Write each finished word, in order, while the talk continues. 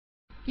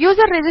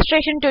User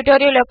registration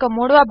tutorial యొక్క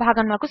మూడవ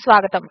భాగమునకు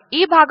స్వాగతం.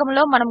 ఈ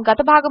భాగంలో మనము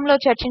గత భాగంలో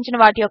చర్చించిన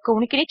వాటి యొక్క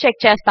ఉనికిని చెక్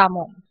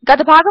చేస్తాము.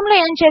 గత భాగంలో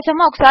ఏం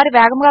చేసామో ఒకసారి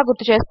వేగంగా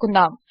గుర్తు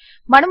చేసుకుందాం.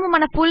 మనము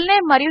మన ఫుల్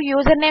నేమ్ మరియు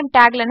యూజర్ నేమ్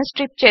ట్యాగ్లను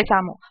స్ట్రిప్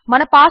చేసాము.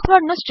 మన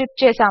పాస్వర్డ్ ను స్ట్రిప్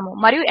చేసాము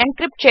మరియు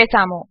ఎన్క్రిప్ట్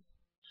చేసాము.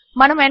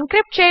 మనము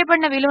ఎన్క్రిప్ట్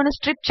చేయబడిన విలువను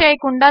స్ట్రిప్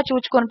చేయకుండా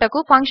చూచుకొనుటకు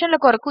ఫంక్షన్ల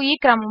కొరకు ఈ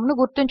క్రమమును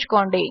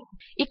గుర్తుంచుకోండి.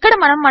 ఇక్కడ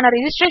మనము మన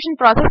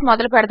రిజిస్ట్రేషన్ ప్రాసెస్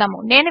మొదలు పెడదాము.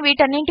 నేను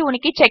వీటన్నింటి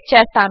ఉనికి చెక్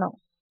చేస్తాను.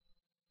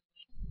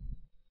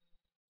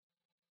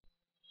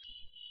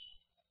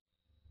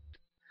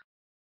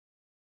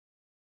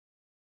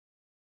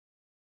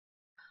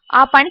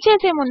 ఆ పని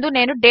చేసే ముందు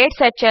నేను డేట్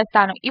సెట్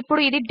చేస్తాను.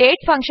 ఇప్పుడు ఇది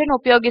డేట్ ఫంక్షన్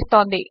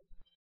ఉపయోగిస్తోంది.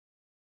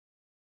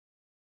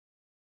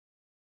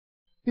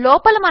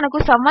 లోపల మనకు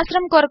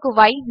సంవత్సరం కొరకు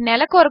y,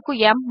 నెల కొరకు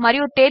m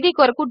మరియు తేదీ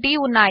కొరకు d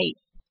ఉన్నాయి.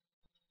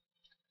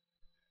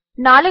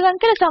 4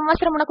 అంకెల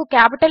సంవత్సరమునకు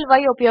క్యాపిటల్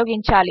Y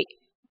ఉపయోగించాలి.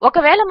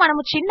 ఒకవేళ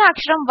మనము చిన్న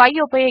అక్షరం y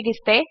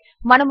ఉపయోగిస్తే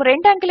మనము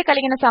 2 అంకెలు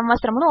కలిగిన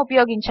సంవత్సరమును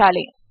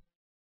ఉపయోగించాలి.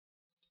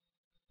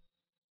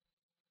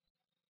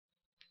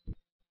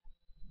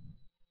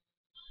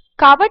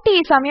 కాబట్టి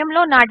ఈ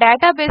సమయంలో నా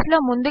డేటాబేస్ లో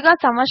ముందుగా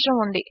సంవత్సరం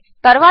ఉంది,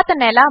 తర్వాత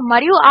నెల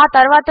మరియు ఆ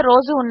తర్వాత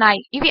రోజు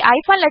ఉన్నాయి. ఇవి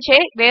హైఫన్లచే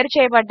వేరు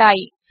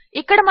చేయబడ్డాయి.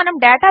 ఇక్కడ మనం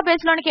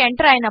డేటాబేస్ లోనికి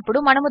ఎంటర్ అయినప్పుడు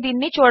మనము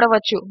దీనిని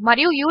చూడవచ్చు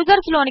మరియు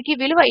యూజర్స్ లోనికి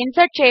విలువ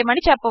ఇన్సర్ట్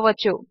చేయమని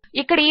చెప్పవచ్చు.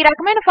 ఇక్కడ ఈ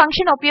రకమైన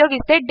ఫంక్షన్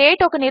ఉపయోగిస్తే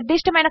డేట్ ఒక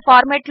నిర్దిష్టమైన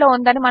ఫార్మాట్ లో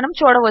ఉందని మనం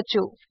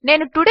చూడవచ్చు.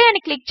 నేను టుడే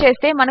అని క్లిక్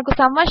చేస్తే మనకు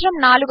సంవత్సరం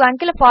 4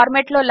 అంకెల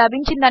ఫార్మాట్ లో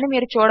లభించిందని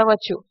మీరు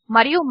చూడవచ్చు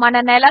మరియు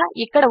మన నెల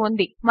ఇక్కడ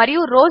ఉంది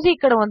మరియు రోజు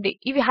ఇక్కడ ఉంది.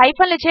 ఇవి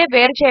హైఫన్లచే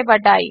వేరు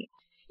చేయబడ్డాయి.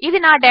 ఇది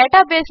నా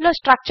డేటాబేస్ లో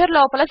స్ట్రక్చర్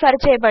లోపల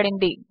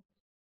సరిచేయబడింది.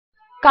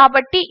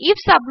 కాబట్టి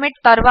ఇఫ్ సబ్మిట్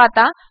తర్వాత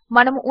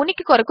మనము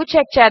ఉనికి కొరకు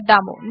చెక్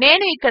చేద్దాము.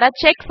 నేను ఇక్కడ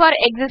చెక్ ఫోర్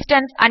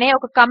ఎక్సిస్టెన్స్ అనే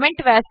ఒక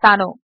కామెంట్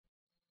వేస్తాను.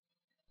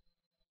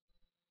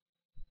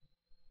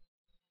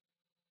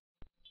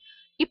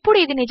 ఇప్పుడు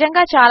ఇది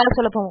నిజంగా చాలా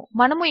సులభము.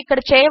 మనము ఇక్కడ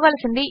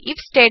చేయవలసింది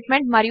ఇఫ్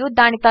స్టేట్మెంట్ మరియు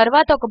దాని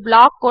తర్వాత ఒక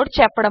బ్లాక్ కోడ్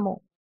చెప్పడము.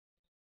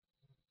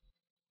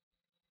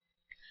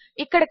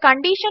 ఇక్కడ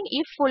condition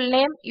if full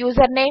name,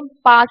 user name,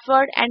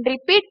 password and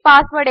repeat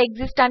password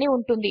exist అని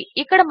ఉంటుంది.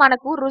 ఇక్కడ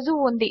మనకు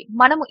రుజువు ఉంది.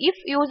 మనము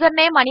ఇఫ్ యూజర్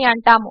నేమ్ అని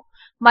అంటాము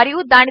మరియు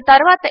దాని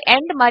తర్వాత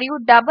ఎండ్ మరియు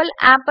డబుల్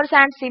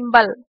యాంపర్సాండ్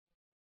సింబల్.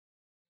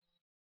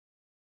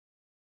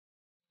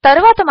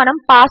 తరువాత మనం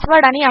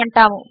పాస్వర్డ్ అని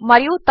అంటాము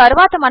మరియు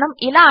తరువాత మనం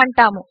ఇలా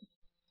అంటాము.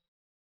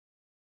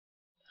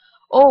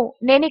 ఓ,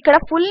 నేను ఇక్కడ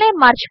ఫుల్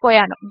నేమ్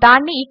మర్చిపోయాను.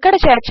 దాన్ని ఇక్కడ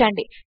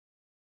చేర్చండి.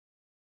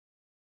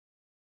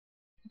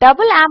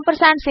 డబుల్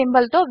యాంపర్సాండ్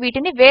సింబల్ తో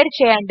వీటిని వేరు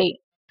చేయండి.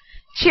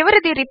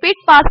 చివరిది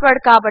రిపీట్ పాస్వర్డ్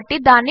కాబట్టి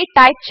దాన్ని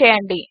టైప్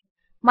చేయండి.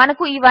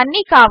 మనకు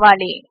ఇవన్నీ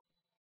కావాలి.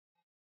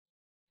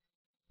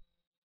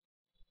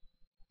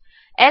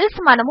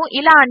 ఎల్సే మనము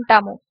ఇలా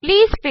అంటాము,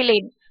 ప్లీజ్ ఫిల్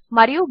ఇన్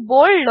మరియు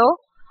బోల్డ్ లో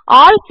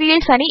ఆల్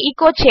ఫీల్డ్స్ అని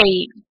ఎచో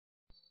చేయి.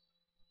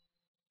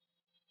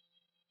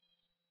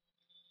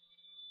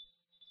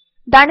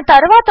 దాని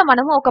తరువాత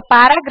మనము ఒక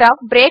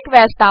పారాగ్రాఫ్ బ్రేక్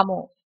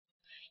వేస్తాము.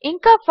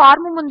 ఇంకా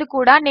ఫార్మ్ ముందు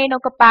కూడా నేను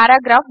ఒక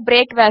పారాగ్రాఫ్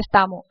బ్రేక్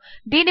వేస్తాము.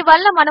 దీని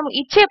వల్ల మనము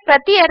ఇచ్చే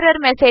ప్రతి ఎర్రర్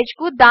మెసేజ్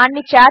కు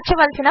దాన్ని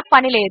చేర్చవలసిన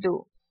పని లేదు.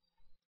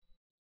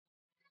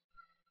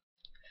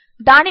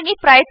 దానిని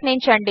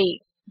ప్రయత్నించండి.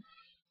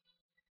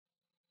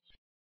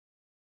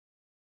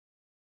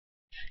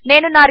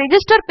 నేను నా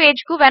రిజిస్టర్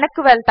పేజ్ కు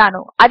వెనక్కు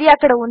వెళ్తాను. అది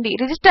అక్కడ ఉంది.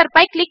 రిజిస్టర్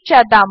పై క్లిక్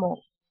చేద్దాము.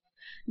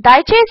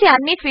 దయచేసి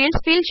అన్ని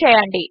ఫీల్డ్స్ ఫిల్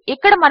చేయండి.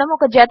 ఇక్కడ మనము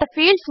ఒక జత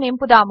ఫీల్డ్స్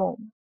నింపుదాము.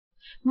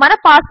 మన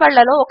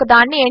పాస్వర్డ్లలో ఒక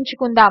దాన్ని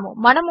ఎంచుకుందాము.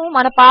 మనము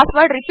మన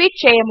పాస్వర్డ్ రిపీట్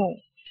చేయము.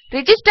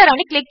 రిజిస్టర్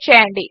అని క్లిక్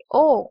చేయండి.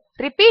 ఓ,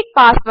 రిపీట్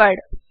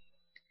పాస్వర్డ్.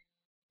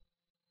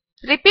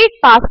 Repeat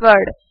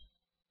password.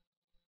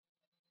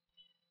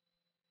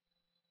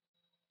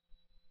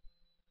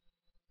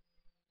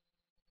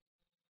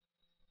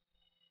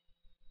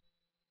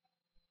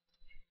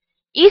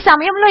 ఈ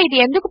సమయంలో ఇది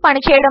ఎందుకు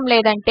పనిచేయడం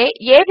లేదంటే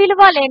ఏ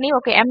విలువ లేని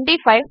ఒక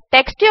ఎండీ5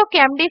 టెక్స్ట్ యొక్క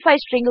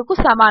ఎండీ5 స్ట్రింగ్ కు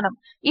సమానం.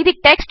 ఇది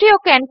టెక్స్ట్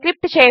యొక్క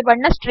ఎన్క్రిప్ట్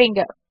చేయబడిన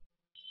స్ట్రింగ్.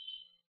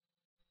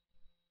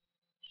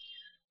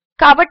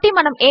 కాబట్టి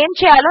మనం ఏం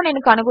చేయాలో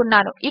నేను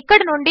కనుగొన్నాను.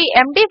 ఇక్కడి నుండి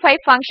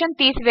ఎండీ5 ఫంక్షన్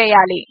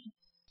తీసివేయాలి.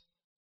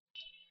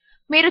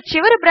 మీరు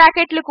చివరి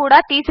బ్రాకెట్లు కూడా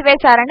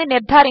తీసివేశారని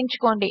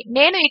నిర్ధారించుకోండి.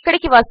 నేను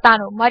ఇక్కడికి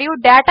వస్తాను మరియు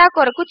డేటా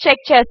కొరకు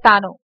చెక్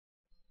చేస్తాను.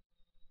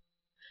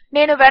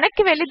 నేను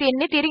వెనక్కి వెళ్లి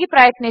దీనిని తిరిగి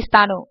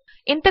ప్రయత్నిస్తాను.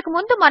 ఇంతకు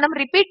ముందు మనం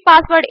రిపీట్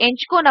పాస్వర్డ్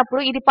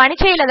ఎంచుకోనప్పుడు ఇది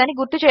పనిచేయలేదని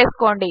గుర్తు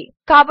చేసుకోండి.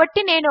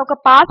 కాబట్టి నేను ఒక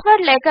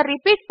పాస్వర్డ్ లేక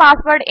రిపీట్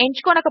పాస్వర్డ్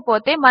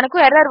ఎంచుకోనకపోతే మనకు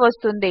ఎర్రర్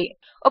వస్తుంది.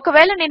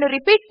 ఒకవేళ నేను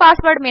రిపీట్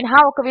పాస్వర్డ్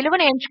మినహా ఒక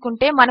విలువను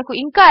ఎంచుకుంటే మనకు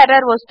ఇంకా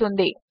ఎర్రర్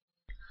వస్తుంది.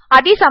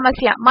 అది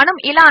సమస్య. మనం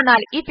ఇలా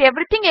అనాలి, ఇఫ్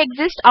ఎవ్రీథింగ్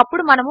ఎగ్జిస్ట్.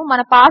 అప్పుడు మనము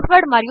మన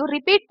పాస్వర్డ్ మరియు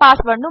రిపీట్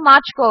పాస్వర్డ్ ను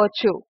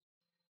మార్చుకోవచ్చు.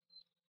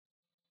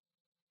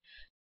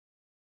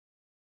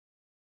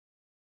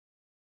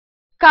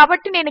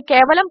 కాబట్టి నేను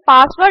కేవలం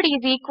password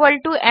is equal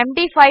to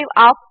MD five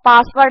 of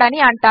password అని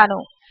అంటాను.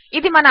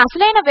 ఇది మన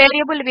అసలైన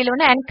వేరియబుల్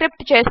విలువను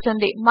ఎన్క్రిప్ట్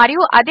చేస్తుంది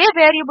మరియు అదే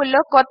వేరియబుల్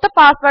లో కొత్త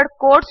పాస్వర్డ్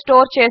కోడ్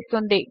స్టోర్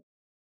చేస్తుంది.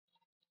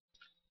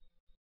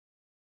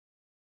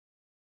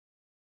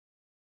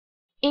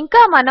 ఇంకా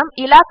మనం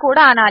ఇలా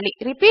కూడా అనాలి,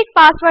 repeat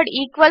password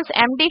equals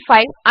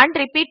MD five and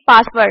repeat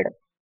password.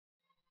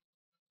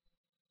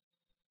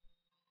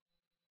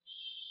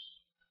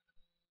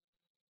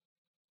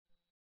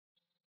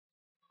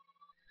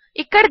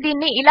 ఇక్కడ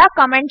దీన్ని ఇలా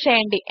కామెంట్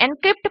చేయండి,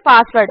 ఎన్క్రిప్ట్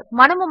పాస్వర్డ్.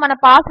 మనము మన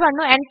పాస్వర్డ్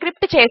ను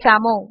ఎన్క్రిప్ట్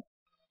చేసాము.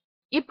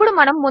 ఇప్పుడు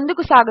మనం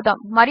ముందుకు సాగుదాం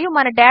మరియు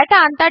మన డేటా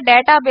అంతా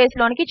డేటాబేస్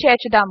లోనికి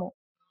చేర్చుదాము.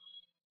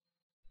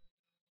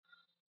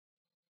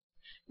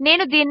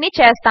 నేను దీన్ని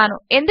చేస్తాను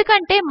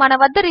ఎందుకంటే మన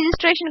వద్ద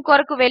రిజిస్ట్రేషన్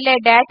కొరకు వెళ్ళే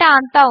డేటా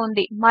అంతా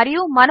ఉంది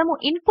మరియు మనము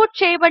ఇన్పుట్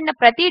చేయబడిన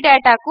ప్రతి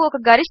డేటాకు ఒక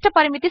గరిష్ట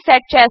పరిమితి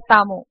సెట్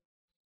చేస్తాము.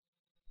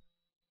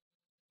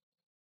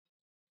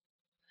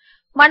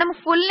 మనము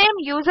full name,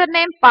 user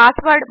name,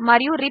 password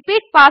మరియు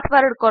రిపీట్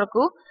పాస్వర్డ్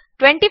కొరకు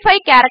 25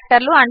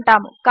 క్యారెక్టర్లు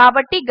అంటాము.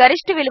 కాబట్టి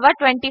గరిష్ట విలువ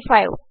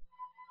 25.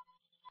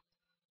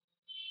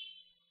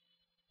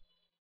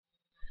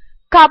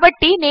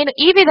 కాబట్టి నేను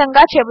ఈ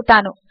విధంగా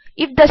చెబుతాను,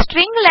 if the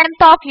string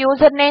length of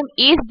user name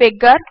is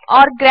bigger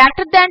are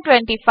greater than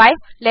 25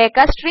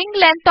 లేక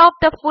string length of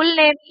the full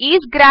name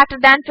is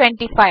greater than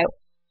 25.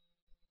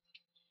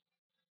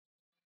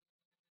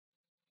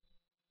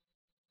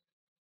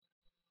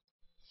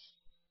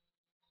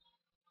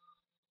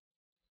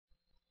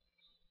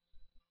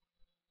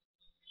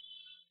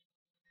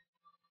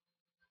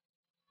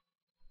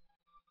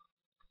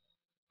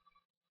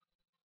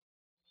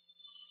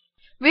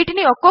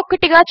 వీటిని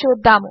ఒక్కొక్కటిగా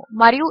చూద్దాము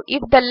మరియు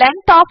if the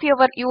length of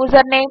your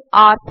user name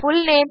or full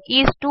name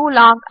is two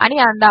long అని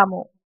అందాము.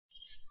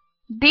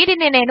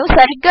 దీనిని నేను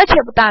సరిగ్గా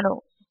చెబుతాను.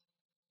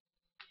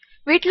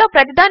 వీటిలో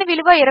ప్రతిదాని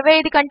విలువ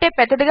 25 కంటే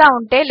పెద్దదిగా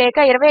ఉంటే లేక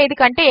 25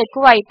 కంటే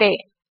ఎక్కువ అయితే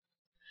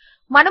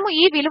మనము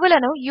ఈ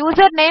విలువలను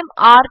యూజర్ నేమ్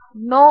ఆర్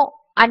నో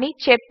అని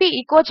చెప్పి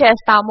ఎచో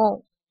చేస్తాము.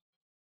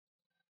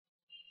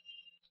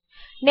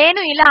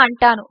 నేను ఇలా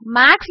అంటాను,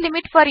 max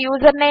limit for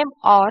user name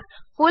or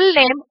full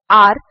name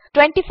or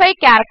 25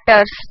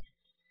 characters.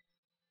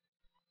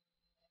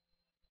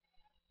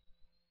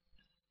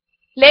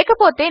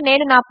 లేకపోతే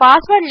నేను నా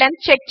పాస్వర్డ్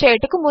లెంగ్త్ చెక్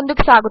చేయుటకు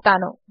ముందుకు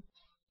సాగుతాను.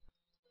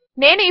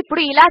 నేను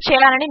ఇప్పుడు ఇలా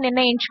చేయాలని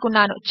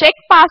నిర్ణయించుకున్నాను,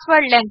 చెక్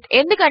పాస్వర్డ్ లెంగ్త్,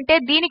 ఎందుకంటే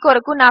దీని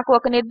కొరకు నాకు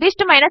ఒక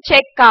నిర్దిష్టమైన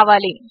చెక్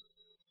కావాలి.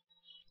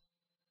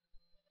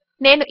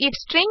 నేను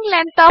if string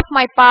length of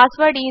my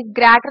password is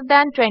greater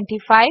than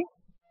 25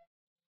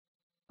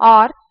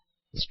 are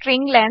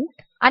string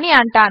length అని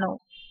అంటాను.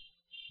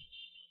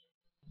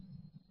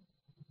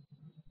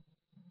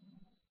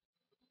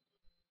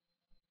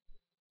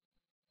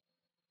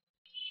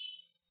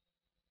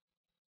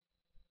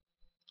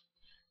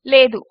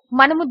 లేదు,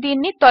 మనము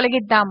దీన్ని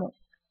తొలగిద్దాము,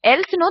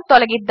 ఎల్సే ను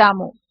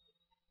తొలగిద్దాము.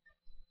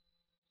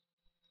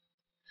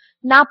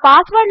 నా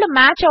పాస్వర్డ్లు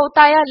మ్యాచ్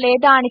అవుతాయా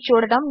లేదా అని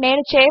చూడడం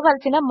నేను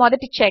చేయవలసిన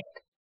మొదటి చెక్.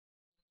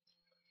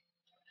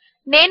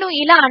 నేను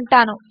ఇలా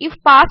అంటాను, if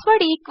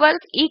password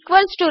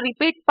equals to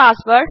repeat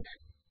password,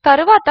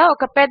 తరువాత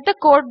ఒక పెద్ద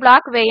కోడ్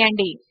బ్లాక్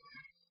వేయండి.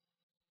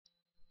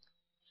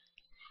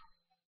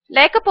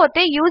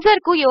 లేకపోతే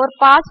యూజర్ కు your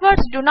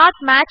passwords do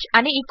not match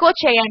అని ఎచో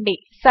చేయండి,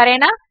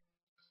 సరేనా?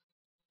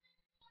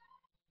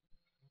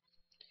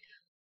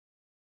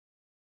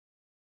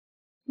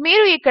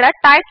 మీరు ఇక్కడ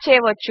టైప్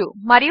చేయవచ్చు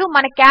మరియు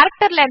మన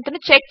క్యారెక్టర్ లెంగ్త్ ను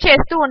చెక్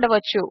చేస్తూ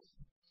ఉండవచ్చు.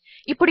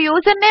 ఇప్పుడు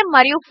యూజర్ నేమ్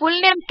మరియు full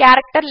name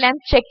character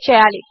length check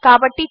చేయాలి.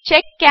 కాబట్టి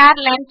check char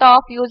length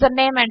of user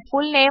name and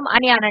full name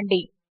అని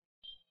అనండి.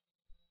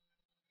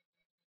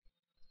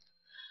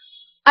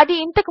 అది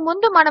ఇంతకు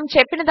ముందు మనం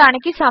చెప్పిన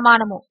దానికి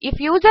సమానము,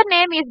 if user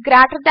name is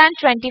greater than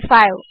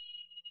 25.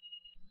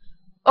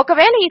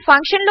 ఒకవేళ ఈ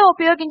ఫంక్షన్ లో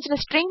ఉపయోగించిన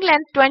స్ట్రింగ్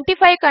లెంగ్త్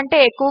 25 కంటే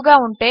ఎక్కువగా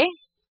ఉంటే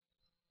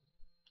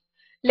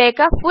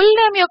లేక ఫుల్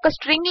నేమ్ యొక్క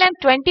స్ట్రింగ్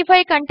లెంగ్త్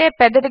 25 కంటే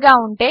పెద్దదిగా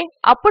ఉంటే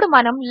అప్పుడు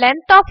మనం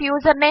length of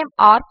user name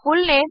or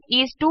full name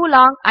is two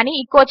long అని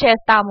ఎచో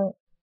చేస్తాము.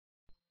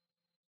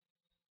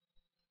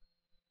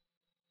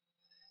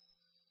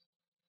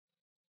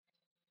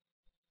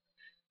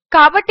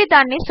 కాబట్టి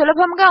దాన్ని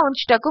సులభంగా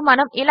ఉంచుటకు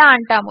మనం ఇలా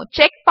అంటాము,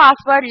 చెక్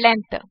పాస్వర్డ్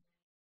లెంగ్త్.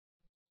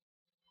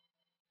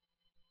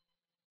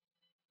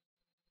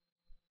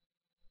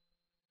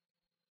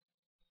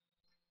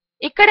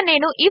 ఇక్కడ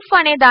నేను ఇఫ్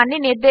అనే దాన్ని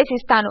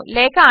నిర్దేశిస్తాను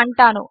లేక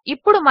అంటాను,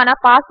 ఇప్పుడు మన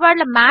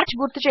పాస్వర్డ్ల మ్యాచ్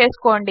గుర్తు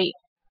చేసుకోండి.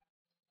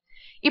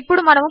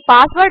 ఇప్పుడు మనము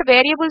పాస్వర్డ్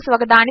వేరియబుల్స్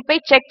ఒక దానిపై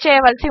చెక్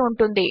చేయవలసి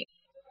ఉంటుంది.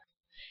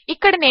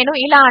 ఇక్కడ నేను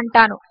ఇలా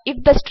అంటాను,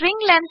 if the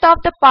string length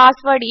of the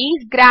password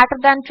is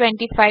greater than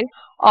 25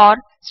 are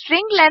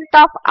string length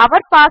of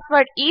our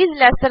password is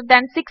lesser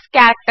than 6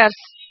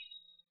 characters.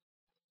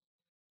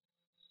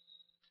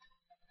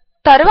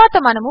 తరువాత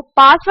మనము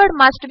password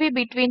must bay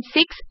between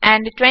 6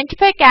 and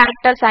 25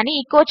 characters అని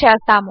ఎచో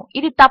చేస్తాము.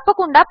 ఇది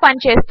తప్పకుండా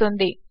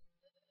పనిచేస్తుంది.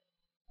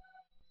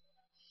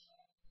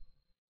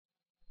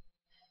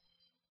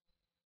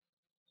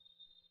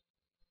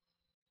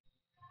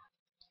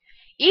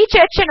 ఈ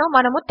చర్చను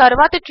మనము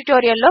తరువాత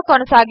ట్యుటోరియల్ లో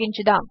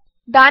కొనసాగించుదాం.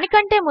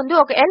 దానికంటే ముందు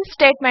ఒక ఎల్సే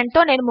స్టేట్మెంట్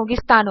తో నేను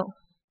ముగిస్తాను.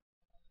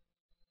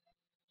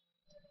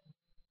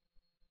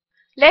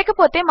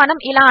 లేకపోతే మనం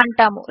ఇలా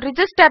అంటాము,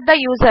 రిజిస్టర్ ద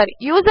యూజర్.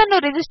 యూజర్ ను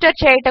రిజిస్టర్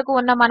చేయుటకు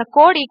ఉన్న మన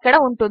కోడ్ ఇక్కడ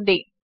ఉంటుంది.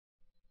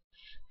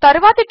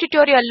 తరువాతి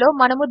ట్యుటోరియల్లో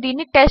మనము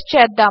దీన్ని టెస్ట్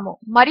చేద్దాము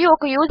మరియు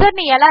ఒక యూజర్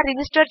ని ఎలా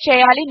రిజిస్టర్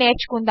చేయాలి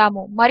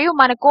నేర్చుకుందాము మరియు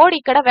మన కోడ్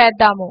ఇక్కడ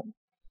వేద్దాము.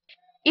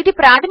 ఇది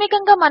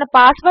ప్రాథమికంగా మన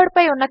పాస్వర్డ్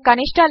పై ఉన్న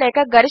కనిష్ట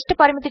లేక గరిష్ఠ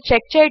పరిమితి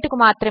చెక్ చేయుటకు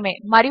మాత్రమే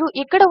మరియు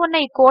ఇక్కడ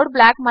ఉన్న ఈ కోడ్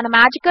బ్లాక్ మన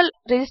మ్యాజికల్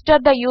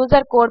రిజిస్టర్ తే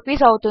యూజర్ కోడ్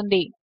పీస్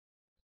అవుతుంది.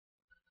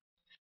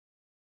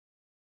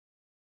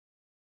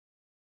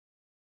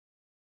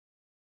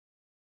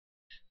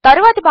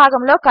 తరువాతి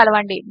భాగములో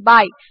కలవండి.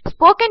 బై.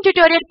 స్పోకెన్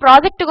ట్యుటోరియల్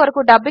ప్రాజెక్ట్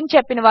కొరకు డబ్బింగ్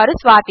చెప్పినవారు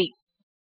స్వాతి.